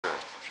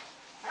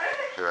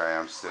Here I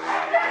am sitting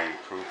on the main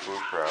poo-poo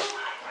crowd.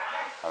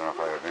 I don't know if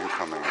I have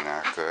incoming or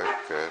not. Good,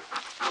 good,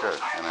 good.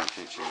 And I'm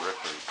teaching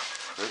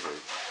Wrigley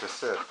to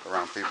sit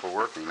around people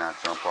working, not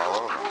jump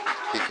all over them.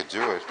 He could do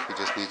it. He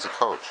just needs a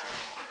coach.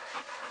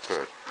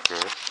 Good,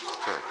 good,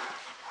 good,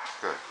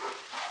 good,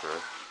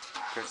 good.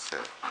 Good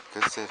sit.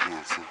 Good sit,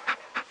 Hanson.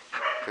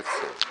 Good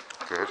sit.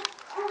 Good,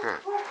 good,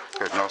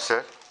 good. No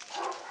sit.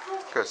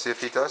 Good. See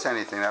if he does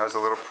anything. That was a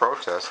little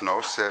protest.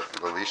 No sit.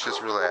 The leash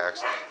is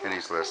relaxed, and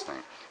he's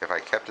listening. If I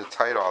kept it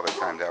tight all the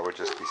time, that would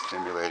just be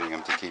stimulating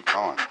him to keep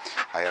going.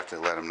 I have to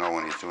let him know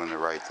when he's doing the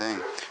right thing,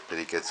 that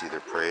he gets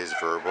either praise,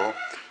 verbal,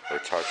 or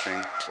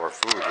touching, or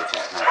food, which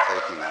he's not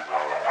taking that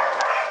well right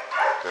now.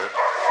 Good.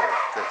 Good.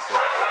 Good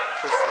sit.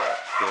 Good sit.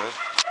 Good.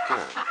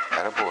 Good.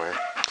 Attaboy.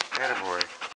 Attaboy.